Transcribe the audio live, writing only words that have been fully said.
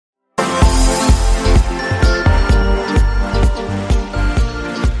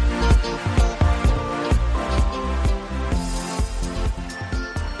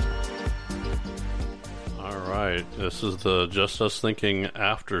This is the Just Us Thinking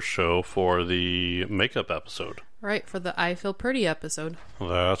after show for the makeup episode. Right, for the I Feel Pretty episode.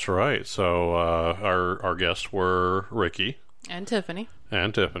 That's right. So our guests were Ricky And Tiffany.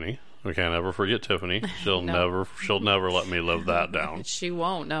 We can't ever forget Tiffany. She'll No. never let me live that down. She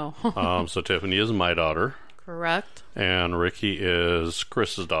won't, no. So Tiffany is my daughter. Correct. And Ricky is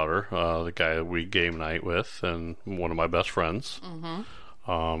Chris's daughter, the guy that we game night with, and one of my best friends.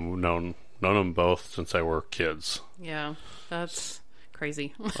 Mm-hmm. Known them both since they were kids. Yeah, that's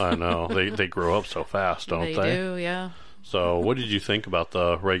crazy. I know. They grow up so fast, don't they? They do, yeah. So what did you think about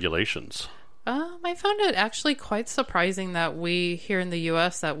the regulations? I found it actually quite surprising that we, here in the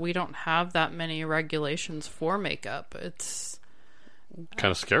U.S., that we don't have that many regulations for makeup. It's kind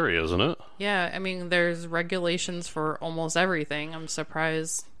of scary, isn't it? Yeah, I mean, there's regulations for almost everything. I'm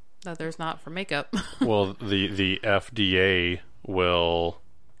surprised that there's not for makeup. Well, the FDA will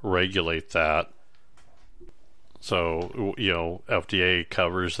regulate that. So, FDA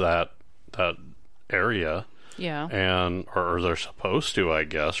covers that area. Yeah. And or they're supposed to, I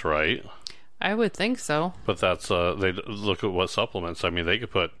guess, right? I would think so. But that's they look at what supplements. I mean, they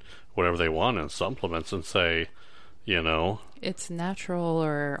could put whatever they want in supplements and say, it's natural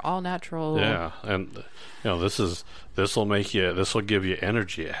or all natural. Yeah, and this will give you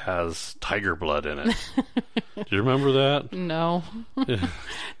energy. It has tiger blood in it. Do you remember that? No.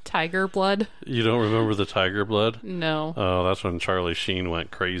 Tiger blood? You don't remember the tiger blood? No. Oh, that's when Charlie Sheen went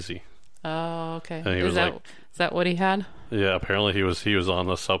crazy. Oh, okay. And Is that what he had? Yeah, apparently he was on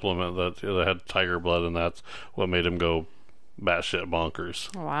a supplement that had tiger blood, and that's what made him go batshit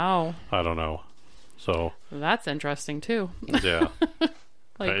bonkers. Wow. I don't know. So that's interesting too. Yeah.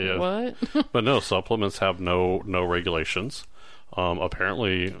 What? But no, supplements have no regulations.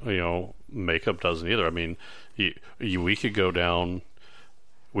 Apparently, makeup doesn't either. I mean, we could go down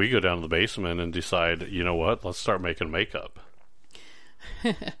to the basement and decide, you know what? Let's start making makeup.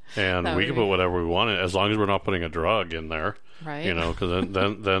 And we can put whatever we want in, as long as we're not putting a drug in there. Right. Because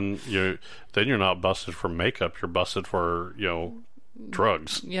then you're not busted for makeup. You're busted for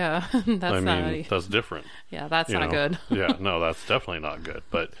drugs. Yeah, that's different. Yeah, that's not good. Yeah, no, that's definitely not good.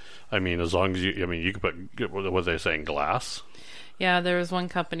 But I mean, as long as you could put, what they saying, glass. Yeah, there was one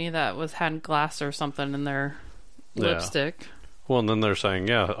company that had glass or something in their lipstick. Well, and then they're saying,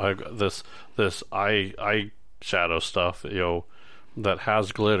 this eye shadow stuff, that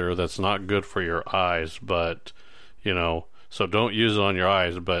has glitter that's not good for your eyes, but so don't use it on your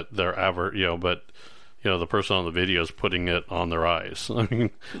eyes. But the person on the video is putting it on their eyes. I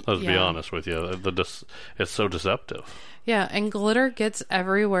mean, let's be honest with you. It's so deceptive. Yeah, and glitter gets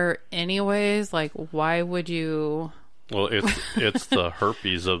everywhere anyways. Like, why would you... Well, it's the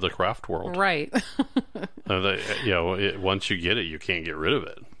herpes of the craft world. Right. Once you get it, you can't get rid of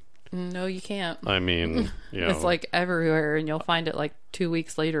it. No, you can't. I mean, it's like everywhere, and you'll find it like 2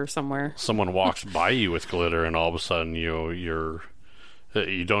 weeks later somewhere. Someone walks by you with glitter, and all of a sudden, you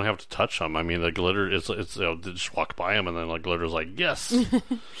don't have to touch them. I mean, the glitter it's just walk by them, and then the glitter's like, yes.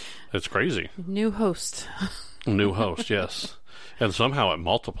 It's crazy. New host, yes. And somehow it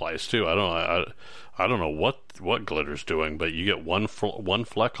multiplies too. I don't know what glitter's doing, but you get one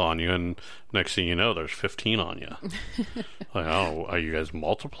fleck on you, and next thing you know, there's 15 on you. Like, oh, are you guys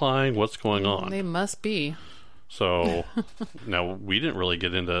multiplying? What's going on? They must be. So now we didn't really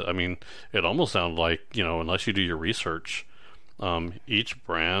get into. I mean, it almost sounded like unless you do your research. Each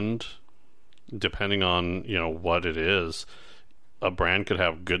brand, depending on what it is, a brand could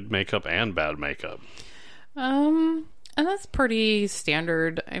have good makeup and bad makeup. And that's pretty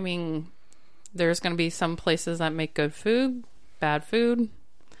standard. I mean, there's going to be some places that make good food, bad food.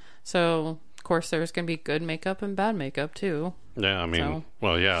 So, of course, there's going to be good makeup and bad makeup too. Yeah, I mean,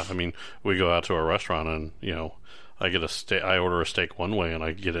 I mean, we go out to a restaurant and I get a steak. I order a steak one way, and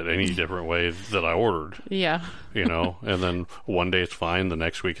I get it any different way that I ordered. Yeah. And then one day it's fine, the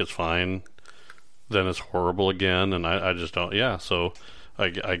next week it's fine, then it's horrible again, and I just don't. Yeah, so I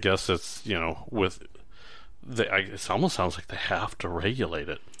guess it's it almost sounds like they have to regulate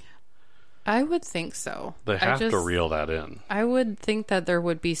it. I would think so. They have to reel that in. I would think that there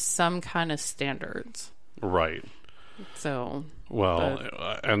would be some kind of standards. Right. So. Well,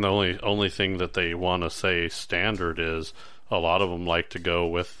 and the only thing that they want to say standard is a lot of them like to go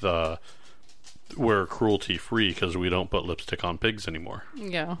with we're cruelty free because we don't put lipstick on pigs anymore.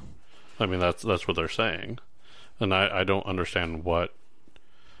 Yeah. I mean that's what they're saying, and I don't understand where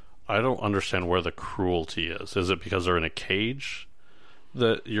the cruelty is. Is it because they're in a cage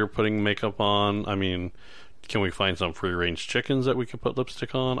that you're putting makeup on? I mean, can we find some free range chickens that we could put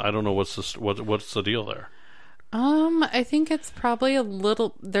lipstick on? I don't know what's the deal there. I think it's probably a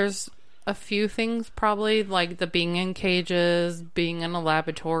little. There's a few things probably, like the being in cages, being in a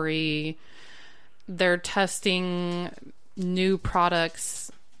laboratory. They're testing new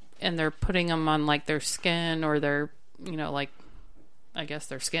products and they're putting them on like their skin or their, like, I guess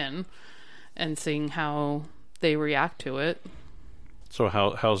their skin, and seeing how they react to it. So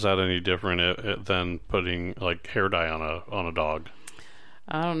how's that any different than putting like hair dye on a dog?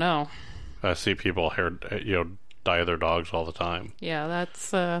 I don't know. I see people dye their dogs all the time. Yeah,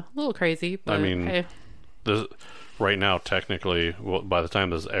 that's a little crazy. But I mean, hey. this right now, technically, by the time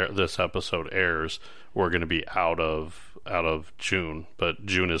this episode airs, we're going to be out of June, but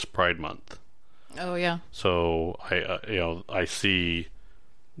June is Pride Month. Oh yeah. So I see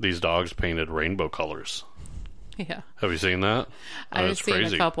these dogs painted rainbow colors. Yeah. Have you seen that? I've seen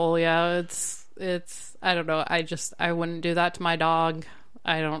crazy. A couple. Yeah, it's I don't know. I wouldn't do that to my dog.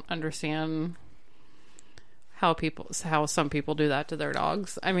 I don't understand how some people do that to their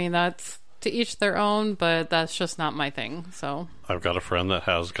dogs. I mean, that's to each their own, but that's just not my thing. So I've got a friend that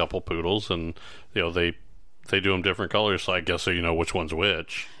has a couple poodles, and they do them different colors, so I guess so you know which one's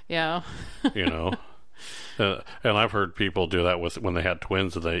which. Yeah. And I've heard people do that when they had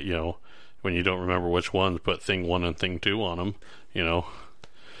twins. They when you don't remember which ones, put thing 1 and thing 2 on them.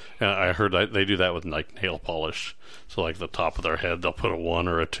 And I heard they do that with like nail polish. So like the top of their head, they'll put a 1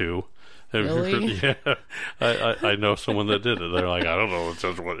 or a 2. Really? Yeah, I know someone that did it. They're like, I don't know, it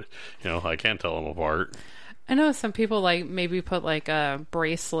says what, I can't tell them apart. I know some people like maybe put like a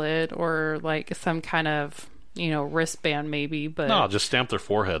bracelet or like some kind of wristband maybe, but no, just stamp their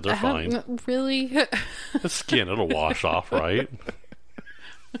forehead. They're fine. Really? The skin, it'll wash off, right?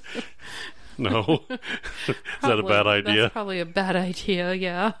 No? Is that a bad idea? That's probably a bad idea,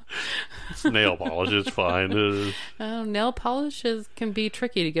 yeah. It's nail polish, it's fine. Nail polishes can be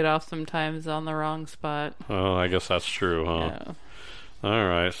tricky to get off sometimes on the wrong spot. Oh, I guess that's true, huh? Yeah. All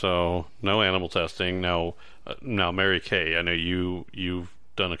right, so no animal testing. Now Mary Kay, I know you've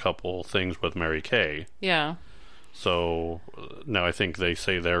done a couple things with Mary Kay. Yeah. So now I think they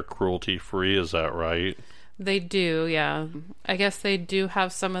say they're cruelty-free, is that right? They do, yeah. I guess they do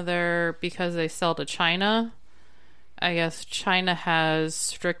have some of because they sell to China. I guess China has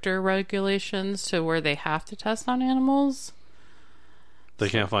stricter regulations to where they have to test on animals. They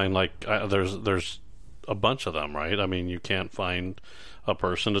can't find there's a bunch of them, right? I mean, you can't find a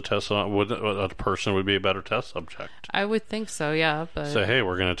person to test on. A person would be a better test subject. I would think so, yeah. But say, hey,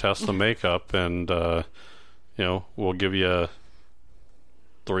 we're going to test the makeup, and we'll give you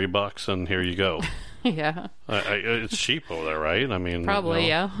 $3, and here you go. Yeah. It's cheap over there, right? I mean, probably,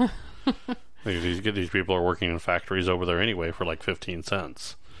 yeah. These people are working in factories over there anyway for like 15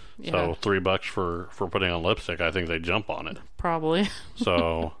 cents. Yeah. So $3 for putting on lipstick, I think they jump on it. Probably.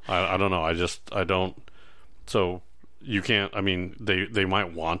 So I don't know. I don't. So you can't. I mean, they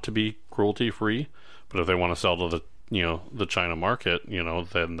might want to be cruelty free, but if they want to sell to the China market,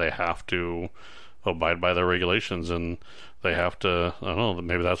 then they have to abide by their regulations, and they have to. I don't know.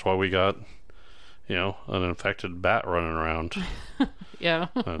 Maybe that's why we got an infected bat running around. Yeah.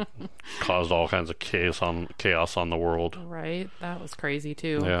 Caused all kinds of chaos on the world. Right. That was crazy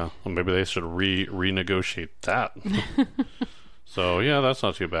too. Yeah. Well, maybe they should renegotiate that. So, yeah, that's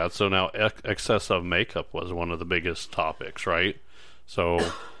not too bad. So now excessive makeup was one of the biggest topics, right? So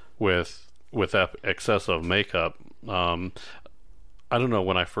with excessive makeup, I don't know,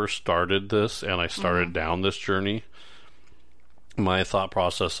 when I first started this and I started down this journey, my thought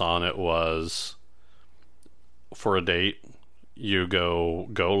process on it was, for a date, you go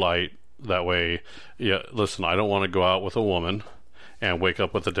light. That way, yeah, listen, I don't want to go out with a woman and wake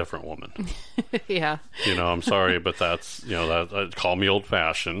up with a different woman. Yeah. I'm sorry, but that's, call me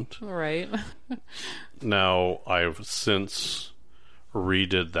old-fashioned. Right. Now, I've since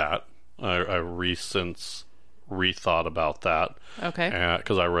redid that. I since rethought about that. Okay.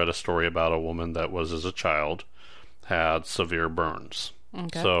 Because I read a story about a woman that was, as a child, had severe burns.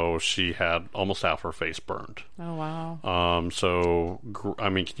 Okay. So she had almost half her face burned. Oh, wow. I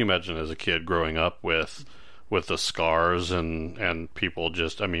mean, can you imagine as a kid growing up with the scars and people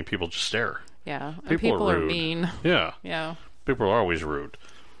just stare. Yeah. People are rude. mean. Yeah. Yeah. People are always rude.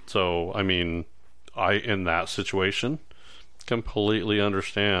 So, I mean, in that situation, completely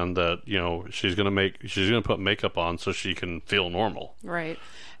understand that, she's going to put makeup on so she can feel normal. Right.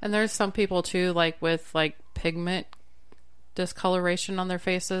 And there's some people too, like with like pigment discoloration on their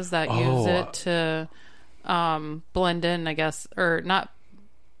faces that use it to blend in, I guess, or not,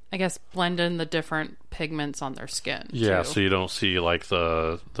 I guess, blend in the different pigments on their skin. Yeah, too. so you don't see like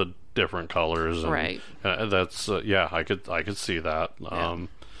the different colors. And, right. That's I could see that.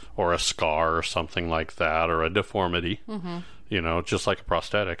 Or a scar or something like that, or a deformity. Mm-hmm. You know, just like a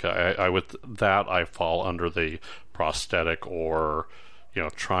prosthetic. I with that I fall under the prosthetic, or you know,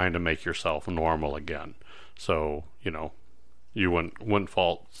 trying to make yourself normal again. So you know, you wouldn't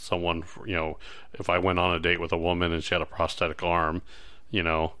fault someone for, you know, if I went on a date with a woman and she had a prosthetic arm, you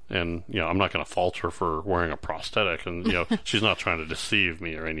know, and you know, I'm not going to fault her for wearing a prosthetic, and you know, she's not trying to deceive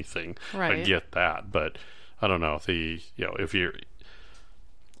me or anything. Right. I get that, but I don't know, you know, if you're,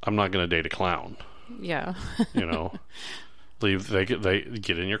 I'm not going to date a clown. Yeah. You know, they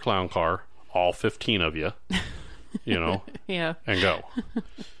get in your clown car, all 15 of you, you know, Yeah. and go,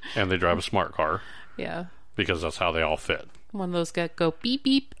 and they drive a smart car Yeah. because that's how they all fit. One of those that go beep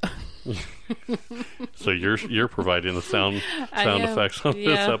beep. So you're providing the sound am, effects on this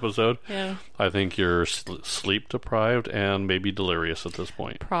yeah. episode. Yeah. I think you're sleep deprived and maybe delirious at this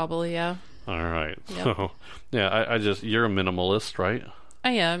point. Probably, yeah. All right. Yep. So yeah, I just, you're a minimalist, right?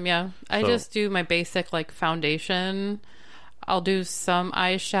 I am, yeah. I So- just do my basic like foundation. I'll do some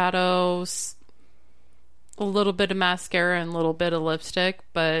eyeshadows, a little bit of mascara, and a little bit of lipstick,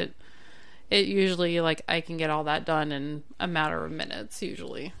 but it usually, like, I can get all that done in a matter of minutes,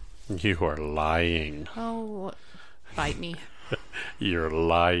 usually. You are lying. Oh, bite me. You're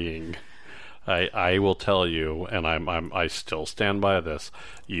lying. I will tell you, and I still stand by this.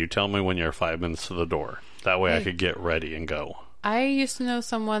 You tell me when you're 5 minutes to the door. That way I Hey. could get ready and go. I used to know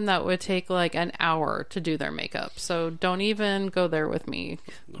someone that would take like an hour to do their makeup, so don't even go there with me.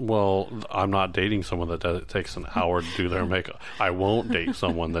 Well, I'm not dating someone that takes an hour to do their makeup. I won't date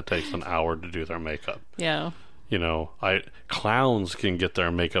someone that takes an hour to do their makeup. Yeah. You know, clowns can get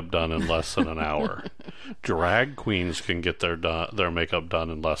their makeup done in less than an hour. Drag queens can get their makeup done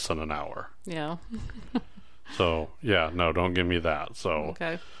in less than an hour. Yeah. So yeah, no, don't give me that. So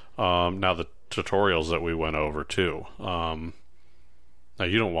Okay. now the tutorials that we went over too. Now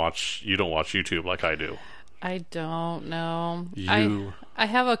you don't watch YouTube like I do. I don't know. You I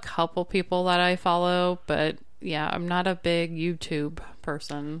have a couple people that I follow, but yeah, I'm not a big YouTube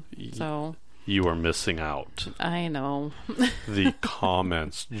person. So you are missing out. I know. The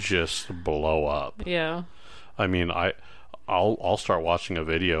comments just blow up. Yeah. I mean, I'll start watching a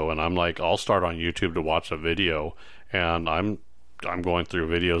video and I'm like, I'll start on YouTube to watch a video and I'm going through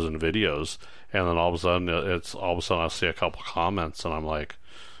videos and videos, and then all of a sudden I see a couple comments and I'm like,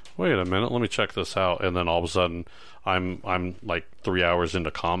 wait a minute, let me check this out. And then all of a sudden I'm like 3 hours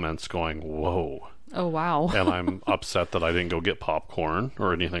into comments going, whoa. Oh wow. And I'm upset that I didn't go get popcorn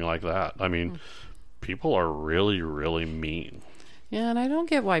or anything like that. I mean, people are really, really mean. Yeah, and I don't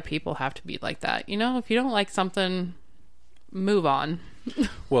get why people have to be like that. You know, if you don't like something, move on.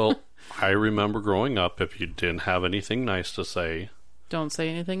 Well, I remember growing up, if you didn't have anything nice to say, Don't say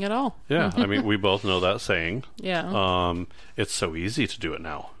anything at all. yeah, I mean, we both know that saying. Yeah. It's so easy to do it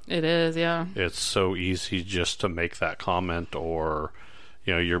now. It is, yeah. It's so easy just to make that comment, or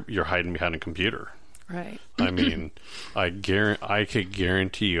you know, you're hiding behind a computer. Right. I mean, I could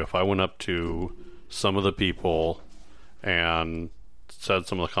guarantee you, if I went up to some of the people and said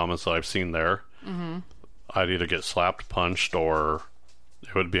some of the comments that I've seen there, I'd either get slapped, punched, or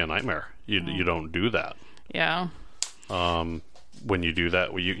it would be a nightmare. You don't do that. Yeah. When you do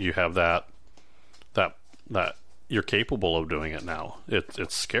that, you have that you're capable of doing it now.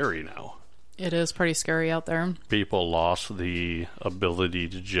 It's scary now. It is pretty scary out there. People lost the ability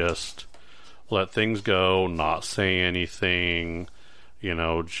to just let things go, not say anything, you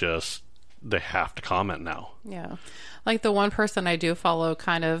know, just they have to comment now. Yeah. Like the one person I do follow,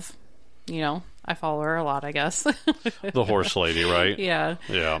 kind of, you know, I follow her a lot, I guess. The horse lady, right? Yeah.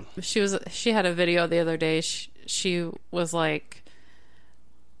 Yeah. She had a video the other day. She was like,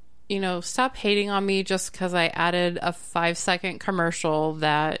 you know, stop hating on me just because I added a 5-second commercial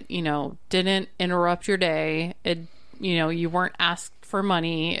that, you know, didn't interrupt your day. It, you know, you weren't asked for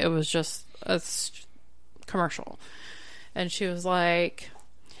money. It was just a commercial. And she was like,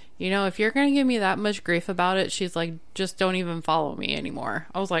 you know, if you're going to give me that much grief about it, she's like, just don't even follow me anymore.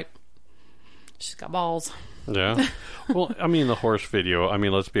 I was like, she's got balls. Yeah. Well, I mean, the horse video, I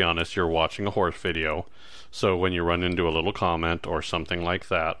mean, let's be honest, you're watching a horse video. So when you run into a little comment or something like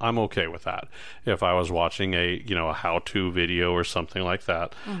that, I'm okay with that. If I was watching a how-to video or something like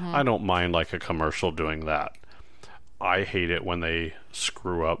that, I don't mind like a commercial doing that. I hate it when they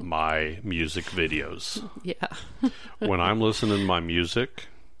screw up my music videos. Yeah. When I'm listening to my music,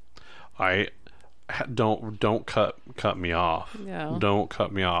 don't cut me off. Yeah. Don't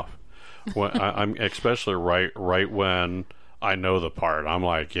cut me off. When I'm especially right when I know the part, I'm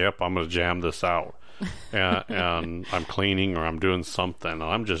like, yep, I'm gonna jam this out, and I'm cleaning or I'm doing something.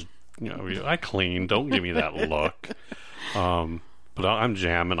 I'm just, you know, I clean. Don't give me that look. But I'm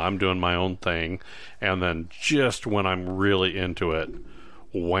jamming, I'm doing my own thing, and then just when I'm really into it,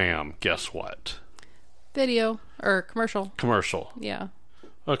 wham, guess what? Video or commercial. Commercial. Yeah.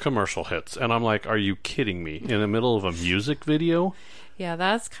 A commercial hits. And I'm like, are you kidding me? In the middle of a music video? Yeah,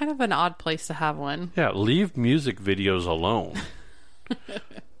 that's kind of an odd place to have one. Yeah, leave music videos alone.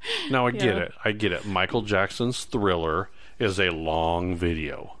 Now, I get it. Michael Jackson's Thriller is a long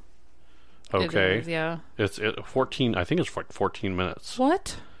video. Okay? It is, yeah. It's 14, I think it's like 14 minutes.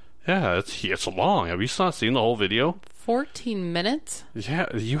 What? Yeah, it's long. Have you not seen the whole video? 14 minutes?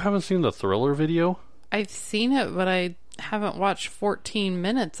 Yeah, you haven't seen the Thriller video? I've seen it, but I haven't watched 14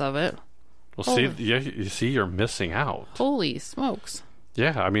 minutes of it. Well, you see, you're missing out. Holy smokes.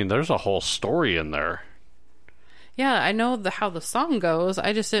 Yeah, I mean, there's a whole story in there. Yeah, I know how the song goes.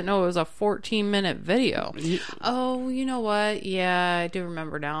 I just didn't know it was a 14-minute video. Oh, you know what? Yeah, I do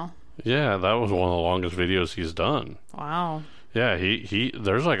remember now. Yeah, that was one of the longest videos he's done. Wow. Yeah, he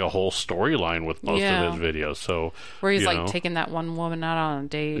there's like a whole storyline with most of his videos. So where he's like taking that one woman out on a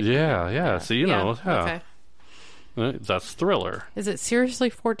date. Yeah. So okay. That's Thriller. Is it seriously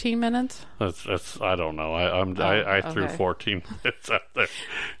 14 minutes? That's I don't know. I threw 14 minutes out there.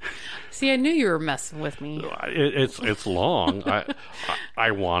 See, I knew you were messing with me. It's long.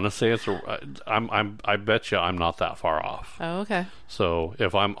 I want to say I bet you I'm not that far off. Oh, okay. So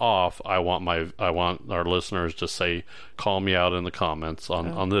if I'm off, I want our listeners to call me out in the comments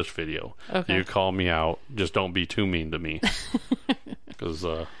on this video. Okay. You call me out. Just don't be too mean to me, because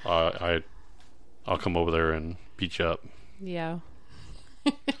I'll come over there and beat you up. Yeah.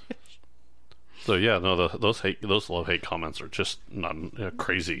 So yeah, no, those love-hate comments are just not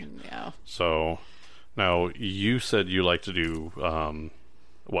crazy. Yeah. So now you said you like to do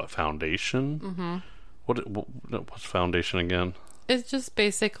foundation? Mm-hmm. What's foundation again? It just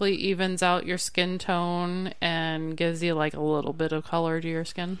basically evens out your skin tone and gives you like a little bit of color to your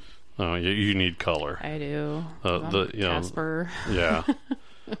skin. Oh, you need color. I do. Casper. Yeah.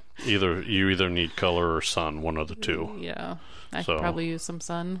 You either need color or sun, one of the two. Yeah. I could probably use some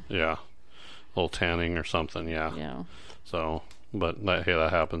sun. Yeah. A little tanning or something, yeah. Yeah. So, but that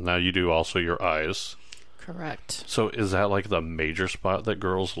happens. Now you do also your eyes. Correct. So is that like the major spot that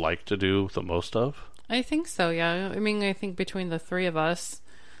girls like to do the most of? I think so, yeah. I mean, I think between the three of us,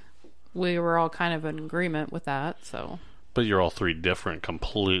 we were all kind of in agreement with that, so. But you're all three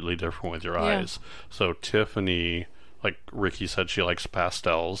completely different with your eyes. So Tiffany, like Ricky said, she likes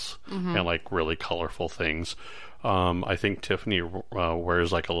pastels and like really colorful things. I think Tiffany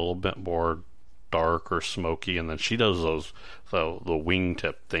wears like a little bit more dark or smoky, and then she does those the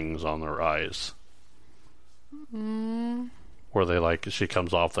wingtip things on their eyes. Where she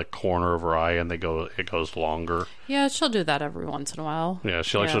comes off the corner of her eye and it goes longer. Yeah, she'll do that every once in a while. Yeah,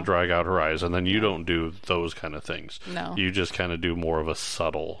 she likes to drag out her eyes, and then you don't do those kind of things. No. You just kind of do more of a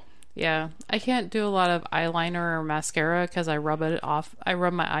subtle. Yeah, I can't do a lot of eyeliner or mascara because I rub it off. I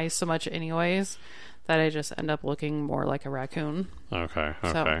rub my eyes so much anyways that I just end up looking more like a raccoon. Okay.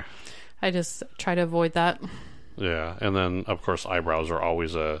 So I just try to avoid that. Yeah, and then of course eyebrows are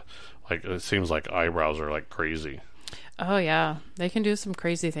always it seems like eyebrows are like crazy. Oh yeah, they can do some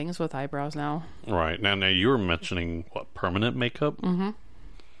crazy things with eyebrows now. Right. Now you were mentioning permanent makeup?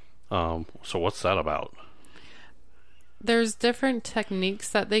 Mm-hmm. So what's that about? There's different techniques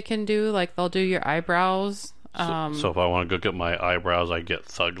that they can do. Like they'll do your eyebrows. So if I want to go get my eyebrows, I get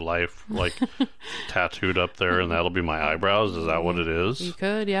Thug Life tattooed up there, and that'll be my eyebrows. Is that what it is? You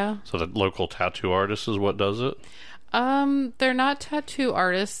could, yeah. So the local tattoo artist is what does it? They're not tattoo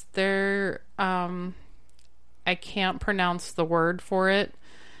artists. They're I can't pronounce the word for it.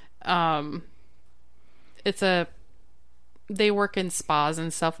 They work in spas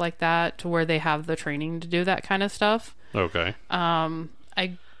and stuff like that to where they have the training to do that kind of stuff. Okay.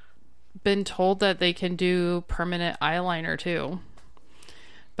 I've been told that they can do permanent eyeliner too.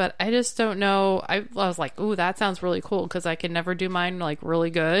 But I just don't know. I was like, ooh, that sounds really cool because I can never do mine like really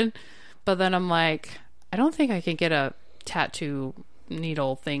good. But then I'm like, I don't think I can get a tattoo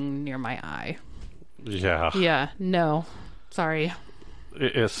needle thing near my eye. Yeah. Yeah, no. Sorry.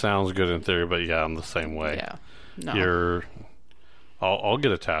 It sounds good in theory, but yeah, I'm the same way. Yeah. No. I'll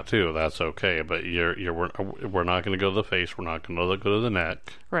get a tattoo. That's okay, but we're not going to go to the face. We're not going to go to the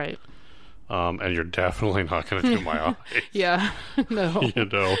neck. Right. And you're definitely not going to do my eyes. Yeah. No. You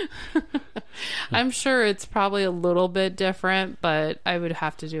know. I'm sure it's probably a little bit different, but I would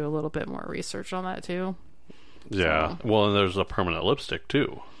have to do a little bit more research on that too. Yeah. So. Well, and there's a permanent lipstick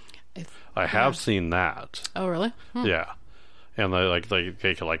too. I have seen that. Oh, really? Yeah. And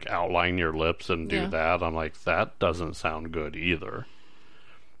they can like outline your lips and do that. I'm like, that doesn't sound good either.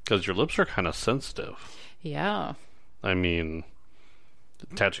 Because your lips are kind of sensitive. Yeah. I mean,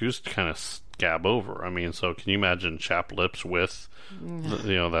 tattoos kind of scab over. I mean, so can you imagine chapped lips with,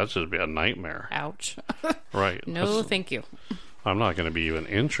 that'd just be a nightmare. Ouch. Right. No, thank you. I'm not going to be even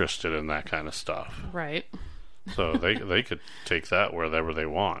interested in that kind of stuff. Right. So they could take that wherever they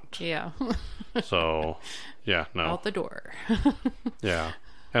want. Yeah. So, yeah, no. Out the door. Yeah.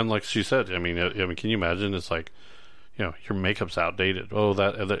 And like she said, I mean, can you imagine? It's like, your makeup's outdated. Oh,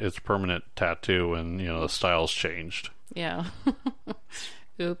 it's a permanent tattoo, and the style's changed. Yeah.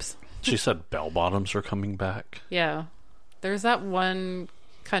 Oops. She said bell bottoms are coming back. Yeah. There's that one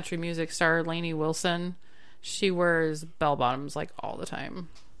country music star, Lainey Wilson. She wears bell bottoms like all the time.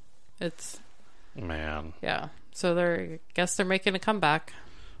 It's man. Yeah. So I guess they're making a comeback.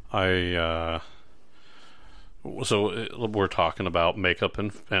 So we're talking about makeup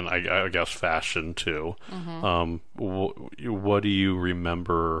and I guess fashion too. Mm-hmm. What do you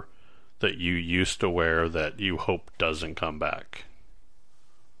remember that you used to wear that you hope doesn't come back?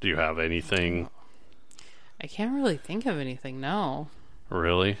 Do you have anything? I can't really think of anything. No.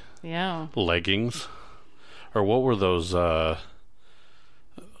 Really? Yeah. Leggings, or what were those?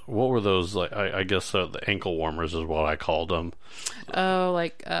 Like? I guess the ankle warmers is what I called them. Oh,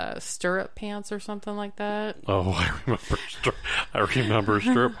 like stirrup pants or something like that. Oh, I remember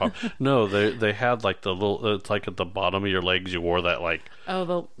stirrup pop. No, they had like the little. It's like at the bottom of your legs. You wore that like.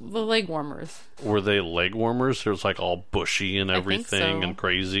 Oh, the leg warmers. Were they leg warmers? It was like all bushy and everything, I think so. And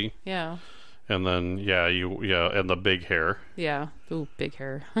crazy. Yeah. And then and the big hair. Yeah. Ooh, big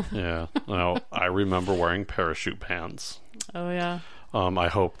hair. Yeah. Now I remember wearing parachute pants. Oh yeah. I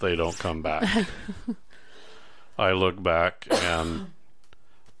hope they don't come back. I look back and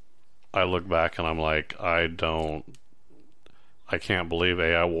I'm like, I can't believe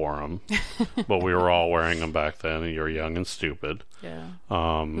I wore them, but we were all wearing them back then, and you're young and stupid. Yeah.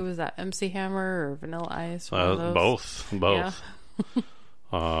 Who was that? MC Hammer or Vanilla Ice? Both. Yeah.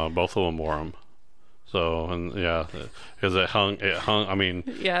 Both of them wore them. So, and yeah, because it hung. I mean,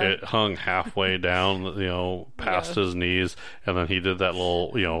 It hung halfway down, past his knees, and then he did that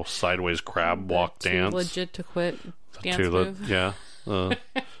little, sideways crab walk dance. Legit to quit dance move. Yeah.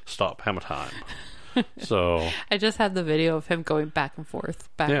 Stop hammer time. So I just had the video of him going back and forth,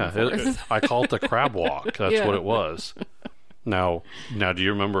 and forth. I call it the crab walk. That's what it was. Now, do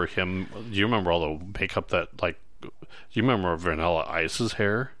you remember him? Do you remember all the makeup that like? Do you remember Vanilla Ice's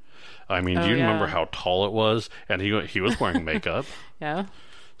hair? I mean, do you remember how tall it was? And he was wearing makeup. Yeah.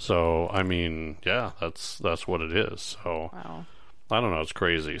 So I mean, yeah, that's what it is. So wow. I don't know. It's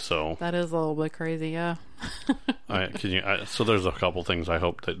crazy. So that is a little bit crazy. Yeah. So there's a couple things I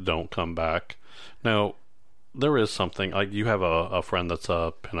hope that don't come back. Now, there is something like you have a friend that's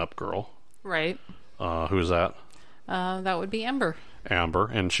a pinup girl, right? Who's that? That would be Amber. Amber,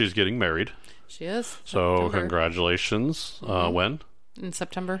 and she's getting married. She is. So September. Congratulations. Mm-hmm. When? In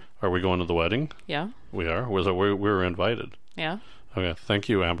September. Are we going to the wedding? Yeah. We are. We were invited. Yeah. Okay. Thank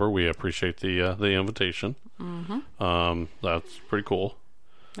you, Amber. We appreciate the invitation. Mm-hmm. That's pretty cool.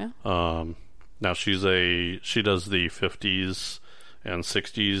 Yeah. Now she does the 50s and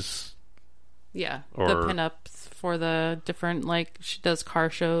 60s. Yeah. The pinups for the different, like, she does car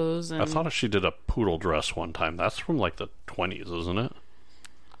shows. And I thought she did a poodle dress one time. That's from like the 20s, isn't it?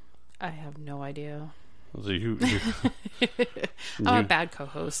 I have no idea. I'm a bad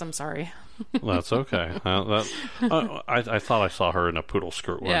co-host. I'm sorry. That's okay. I thought I saw her in a poodle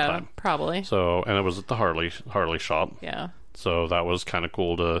skirt one time. Yeah, probably. So, and it was at the Harley shop. Yeah. So that was kind of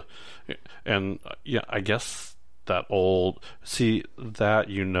cool to, and yeah, I guess that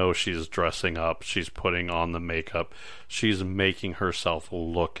she's dressing up, she's putting on the makeup, she's making herself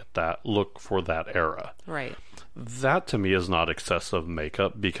look for that era. Right. That to me is not excessive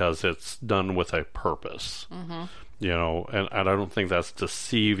makeup because it's done with a purpose. Mm-hmm. And I don't think that's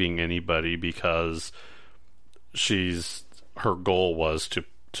deceiving anybody because her goal was to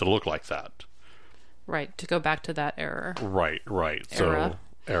look like that. Right, to go back to that era. Right. Era. So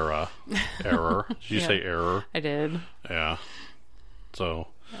error. Did you say error? I did. Yeah. So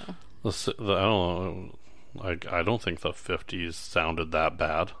I don't know. I don't think the 50s sounded that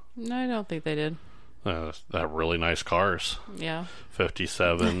bad. No, I don't think they did. That really nice cars. Yeah.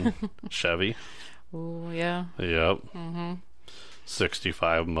 57 Chevy. Oh yeah. Yep. Mm-hmm.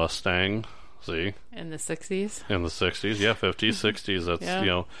 65 Mustang. See? In the 60s? In the 60s. Yeah, 50s, 60s. That's,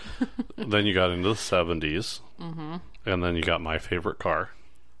 then you got into the 70s. Mm-hmm. And then you got my favorite car.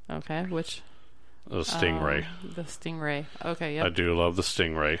 Okay, which? The Stingray. The Stingray. Okay, yep. I do love the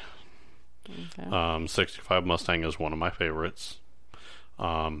Stingray. Okay. 65 Mustang is one of my favorites.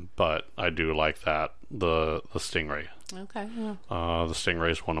 But I do like that, the Stingray. Okay, yeah. The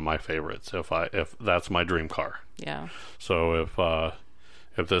Stingray is one of my favorites. If that's my dream car. Yeah. So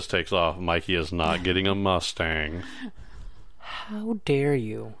if this takes off, Mikey is not getting a Mustang. How dare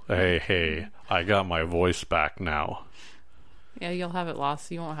you? Hey, I got my voice back now. Yeah, you'll have it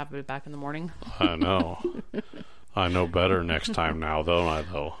lost. You won't have it back in the morning. I know. I know better next time now, don't I,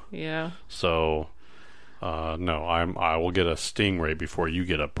 though? Yeah. So, no, I will get a Stingray before you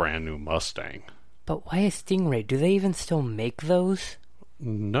get a brand new Mustang. But why a Stingray? Do they even still make those?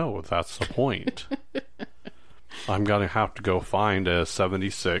 No, that's the point. I'm going to have to go find a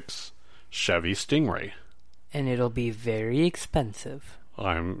 76 Chevy Stingray. And it'll be very expensive.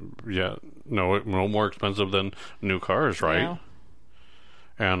 No more expensive than new cars, right? Yeah.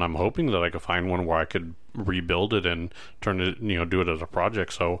 And I'm hoping that I could find one where I could rebuild it and turn it, do it as a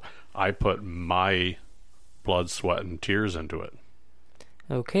project. So I put my blood, sweat, and tears into it.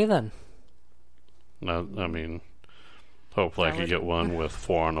 Okay, then. I mean, hopefully I could get one with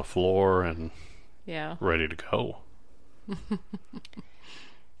 4 on the floor and ready to go.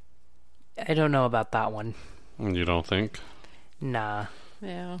 I don't know about that one. You don't think? Nah.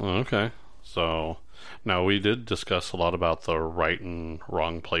 Yeah. Okay. So now we did discuss a lot about the right and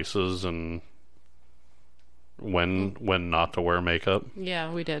wrong places and when not to wear makeup.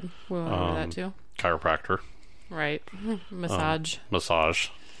 Yeah, we did. We went over that too. Chiropractor. Right. Massage. Massage.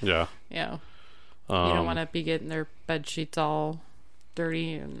 Yeah. Yeah. You don't want to be getting their bed sheets all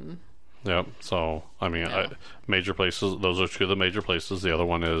dirty and... Yep. So, I mean, major places, those are two of the major places. The other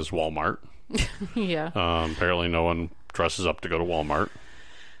one is Walmart. Yeah. Apparently no one dresses up to go to Walmart.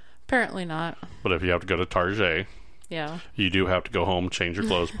 Apparently not. But if you have to go to Target, Yeah. you do have to go home, change your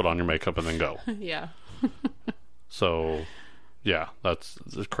clothes, put on your makeup, and then go. Yeah. So, yeah, it's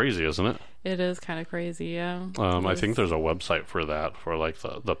crazy, isn't it? It is kind of crazy, yeah. I think there's a website for that, for like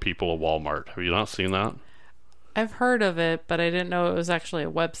the people of Walmart. Have you not seen that? I've heard of it, but I didn't know it was actually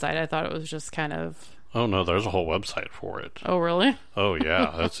a website. I thought it was just kind of... Oh, no, there's a whole website for it. Oh, really? Oh,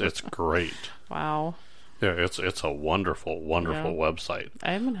 yeah, it's great. Wow. Yeah, it's a wonderful website.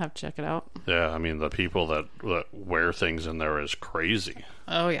 I'm going to have to check it out. Yeah, I mean, the people that wear things in there is crazy.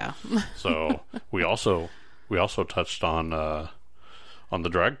 Oh, yeah. So we also touched on the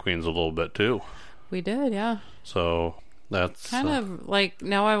drag queens a little bit too. We did, yeah. So that's kind of like,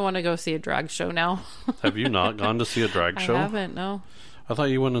 now I want to go see a drag show now. Have you not gone to see a drag show? I haven't, no. I thought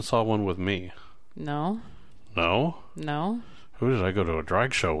you went and saw one with me. No. No? No. Who did I go to a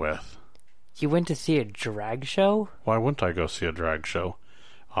drag show with? You went to see a drag show? Why wouldn't I go see a drag show?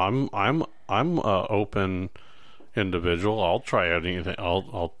 I'm a open individual. I'll try anything.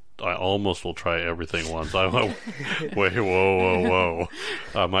 I almost will try everything once. Wait, whoa.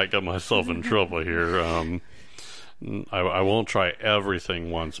 I might get myself in trouble here. I won't try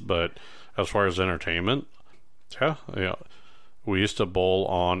everything once, but as far as entertainment, yeah. We used to bowl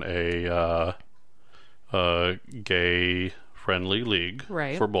on a gay-friendly league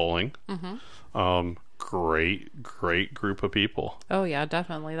for bowling. Mm-hmm. Great group of people. Oh, yeah,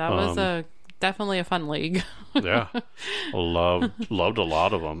 definitely. That was definitely a fun league. Yeah, loved a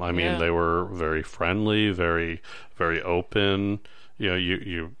lot of them. I mean, they were very friendly, very open.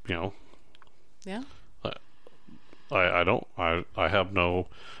 You know. Yeah. I have no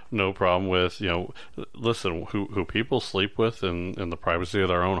problem with, listen, who people sleep with in the privacy of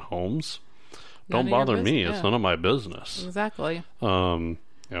their own homes. Don't bother me. It's none of my business. Exactly. If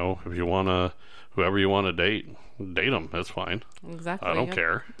you want whoever you want to date them. It's fine. Exactly. I don't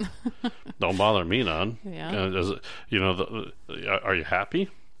care. Don't bother me none. Yeah. Are you happy?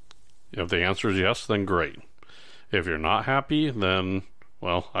 If the answer is yes, then great. If you're not happy, then...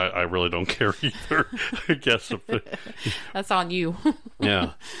 Well, I really don't care either. I guess. That's on you.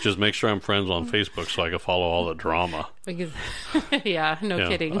 Yeah. Just make sure I'm friends on Facebook so I can follow all the drama. Because, no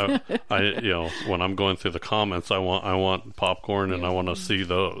kidding. When I'm going through the comments, I want popcorn and I want to see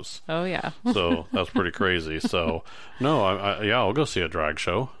those. Oh, yeah. So that's pretty crazy. So, no, I'll go see a drag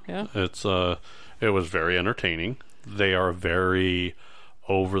show. Yeah. It was very entertaining. They are very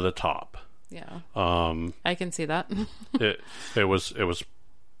over the top. Yeah. I can see that. It was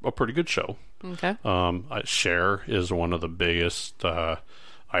a pretty good show. Okay. Cher is one of the biggest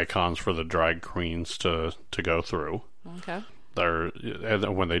icons for the drag queens to go through. Okay.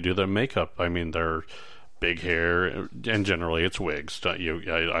 When they do their makeup, I mean, they're big hair, and generally it's wigs. I don't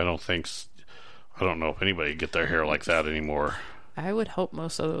know if anybody get their hair like that anymore. I would hope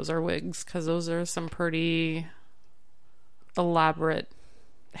most of those are wigs, because those are some pretty elaborate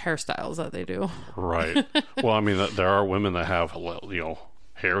hairstyles that they do. Right. Well, I mean, there are women that have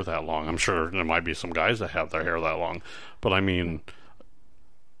hair that long. I'm sure there might be some guys that have their hair that long, but I mean,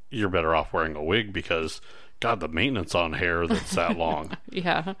 you're better off wearing a wig, because God, the maintenance on hair that's that long.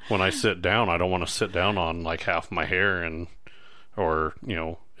 Yeah. When I sit down, I don't want to sit down on like half my hair and or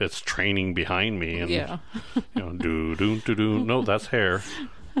it's training behind me, and Yeah. do do do do. No, that's hair.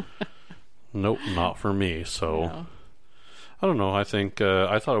 Nope, not for me. So No. I don't know. I think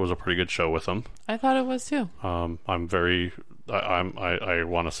I thought it was a pretty good show with them. I thought it was too. I'm very. I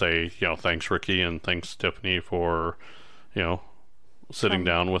want to say thanks Ricky and thanks Tiffany for sitting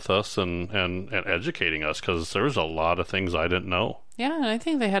down with us and educating us, because there was a lot of things I didn't know. Yeah, and I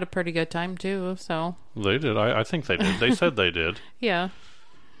think they had a pretty good time too. So They did. I think they did. They said they did. yeah,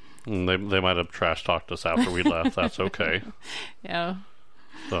 And they might have trash talked us after we left. That's okay. yeah.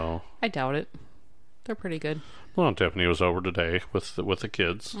 So I doubt it. They're pretty good. well, Tiffany was over today with the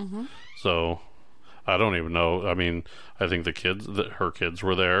kids. So I don't even know. I mean, I think her kids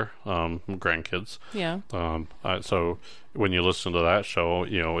were there, grandkids. Yeah. So when you listen to that show,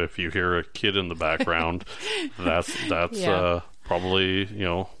 if you hear a kid in the background, that's Yeah. probably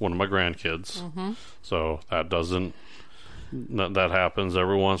one of my grandkids. So that happens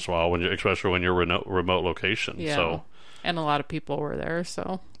every once in a while especially when you're remote location. Yeah. So And a lot of people were there,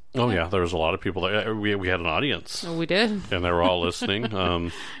 so yeah, there was a lot of people there. We had an audience, we did. and they were all listening. I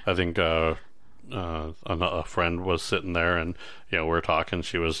think a friend was sitting there, and we were talking.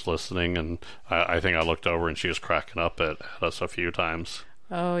 She was listening, and I think I looked over, and she was cracking up at us a few times.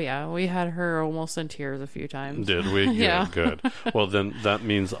 Oh yeah, we had her almost in tears a few times. Did we? Yeah. Good. Well, then that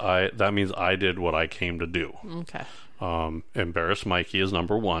means I did what I came to do. Okay. Embarrass Mikey is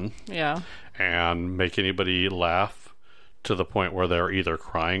number one, Yeah. and make anybody laugh to the point where they're either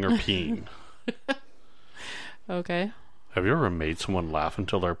crying or peeing. Okay. Have you ever made someone laugh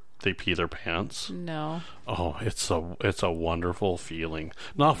until they pee their pants? No. Oh, it's a wonderful feeling.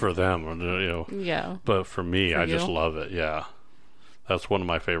 Not for them, Yeah. but for me, For I just you? love it. Yeah, that's one of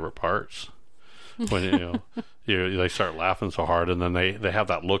my favorite parts. When they start laughing so hard, and then they have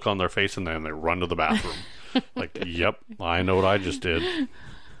that look on their face, and then they run to the bathroom. Like, yep, I know what I just did.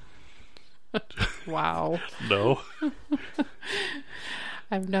 Wow. No,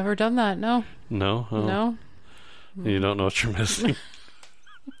 I've never done that. No. no, oh, No. you don't know what you're missing.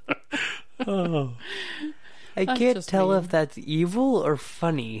 Oh, I That's can't just tell mean. if that's evil or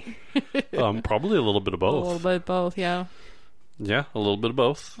funny. probably a little bit of A little both. bit both. Yeah. Yeah, a little bit of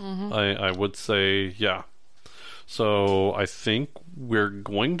both. I would say, yeah. So I think we're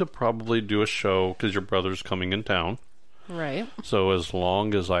going to probably do a show because your brother's coming in town. Right. So as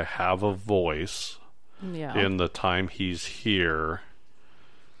long as I have a voice Yeah. in the time he's here,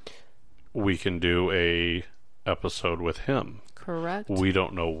 we can do a episode with him. Correct. We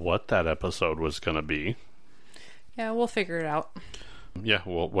don't know what that episode was going to be. Yeah, we'll figure it out. Yeah,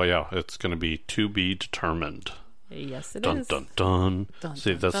 well, yeah, it's going to be determined. Yes, it Dun is. dun dun. Dun,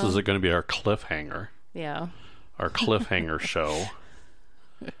 See, dun, this dun. is going to be our cliffhanger. Yeah. Our cliffhanger show.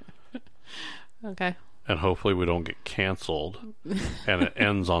 Okay. And hopefully we don't get canceled and it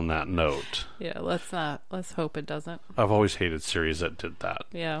ends on that note. Yeah, let's hope it doesn't. I've always hated series that did that.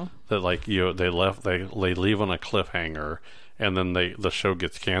 Yeah. That they leave on a cliffhanger and then the show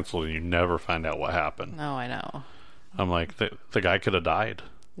gets canceled and you never find out what happened. No, I know. I'm like, the guy could have died.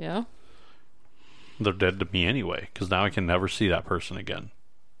 Yeah. They're dead to me anyway, because now I can never see that person again.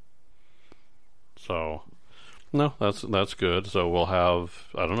 So, no, that's good. So we'll have,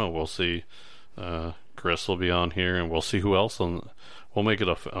 I don't know, we'll see. Chris will be on here, and we'll see who else. We'll make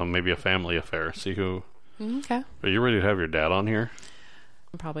it maybe a family affair. See who. Okay. Are you ready to have your dad on here?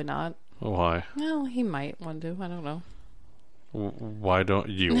 Probably not. Why? Well, he might want to. I don't know. Why don't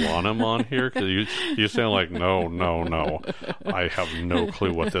you want him on here? Because you sound like no. I have no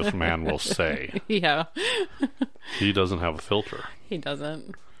clue what this man will say. Yeah. He doesn't have a filter. He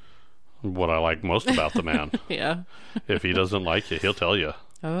doesn't. What I like most about the man. Yeah. If he doesn't like you, he'll tell you.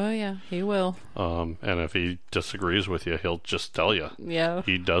 Oh, yeah. He will. And if he disagrees with you, he'll just tell you. Yeah.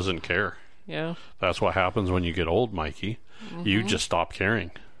 He doesn't care. Yeah. That's what happens when you get old, Mikey. You just stop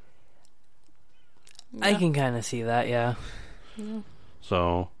caring. I can kind of see that, yeah.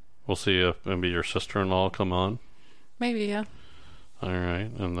 So we'll see if maybe your sister-in-law will come on. Maybe, yeah. All right.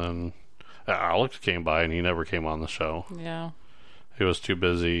 And then Alex came by and he never came on the show. Yeah. He was too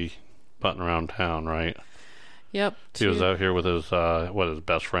busy butting around town, right? Yep. He was out here with his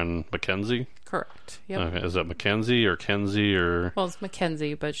best friend Mackenzie. Correct. Yep. Okay. Is it Mackenzie or Kenzie or? Well, it's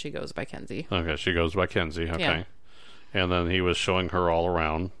Mackenzie, but she goes by Kenzie. Okay, she goes by Kenzie. Okay. Yeah. And then he was showing her all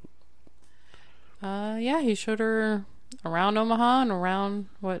around. Yeah, he showed her around Omaha and around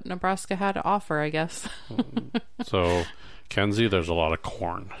what Nebraska had to offer, I guess. So, Kenzie, there's a lot of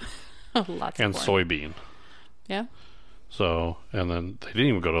corn Lots and of corn. soybean. Yeah. So, and then they didn't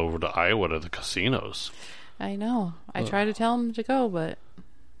even go over to Iowa to the casinos. I know. I try to tell him to go, but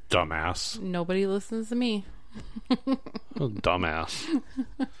Dumbass. nobody listens to me. Dumbass.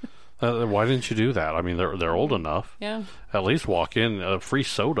 Why didn't you do that? I mean, they're old enough. Yeah. At least walk in free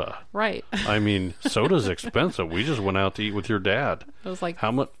soda. Right. I mean, soda's expensive. We just went out to eat with your dad. It was like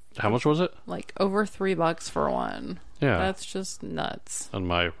How much was it? like over $3 for one. Yeah. That's just nuts. And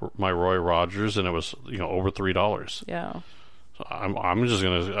my Roy Rogers, and it was over $3. Yeah. So I'm just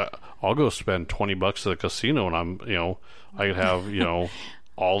gonna I'll go spend $20 at the casino, and I could have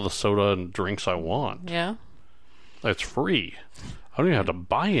all the soda and drinks I want. Yeah. It's free. I don't even have to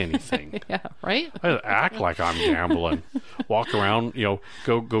buy anything. Yeah. Right. I act like I'm gambling. Walk around,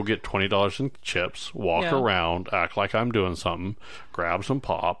 go get $20 in chips. Walk Yeah. around, act like I'm doing something. Grab some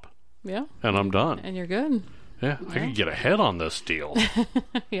pop, Yeah. and I'm done. And you're good. Yeah, I could get ahead on this deal.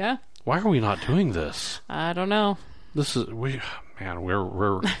 Yeah. Why are we not doing this? I don't know. This is we're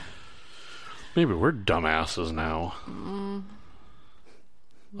maybe we're dumbasses now.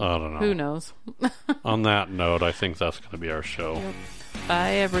 I don't know. Who knows? On that note, I think that's going to be our show.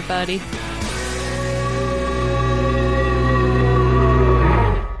 Bye, everybody.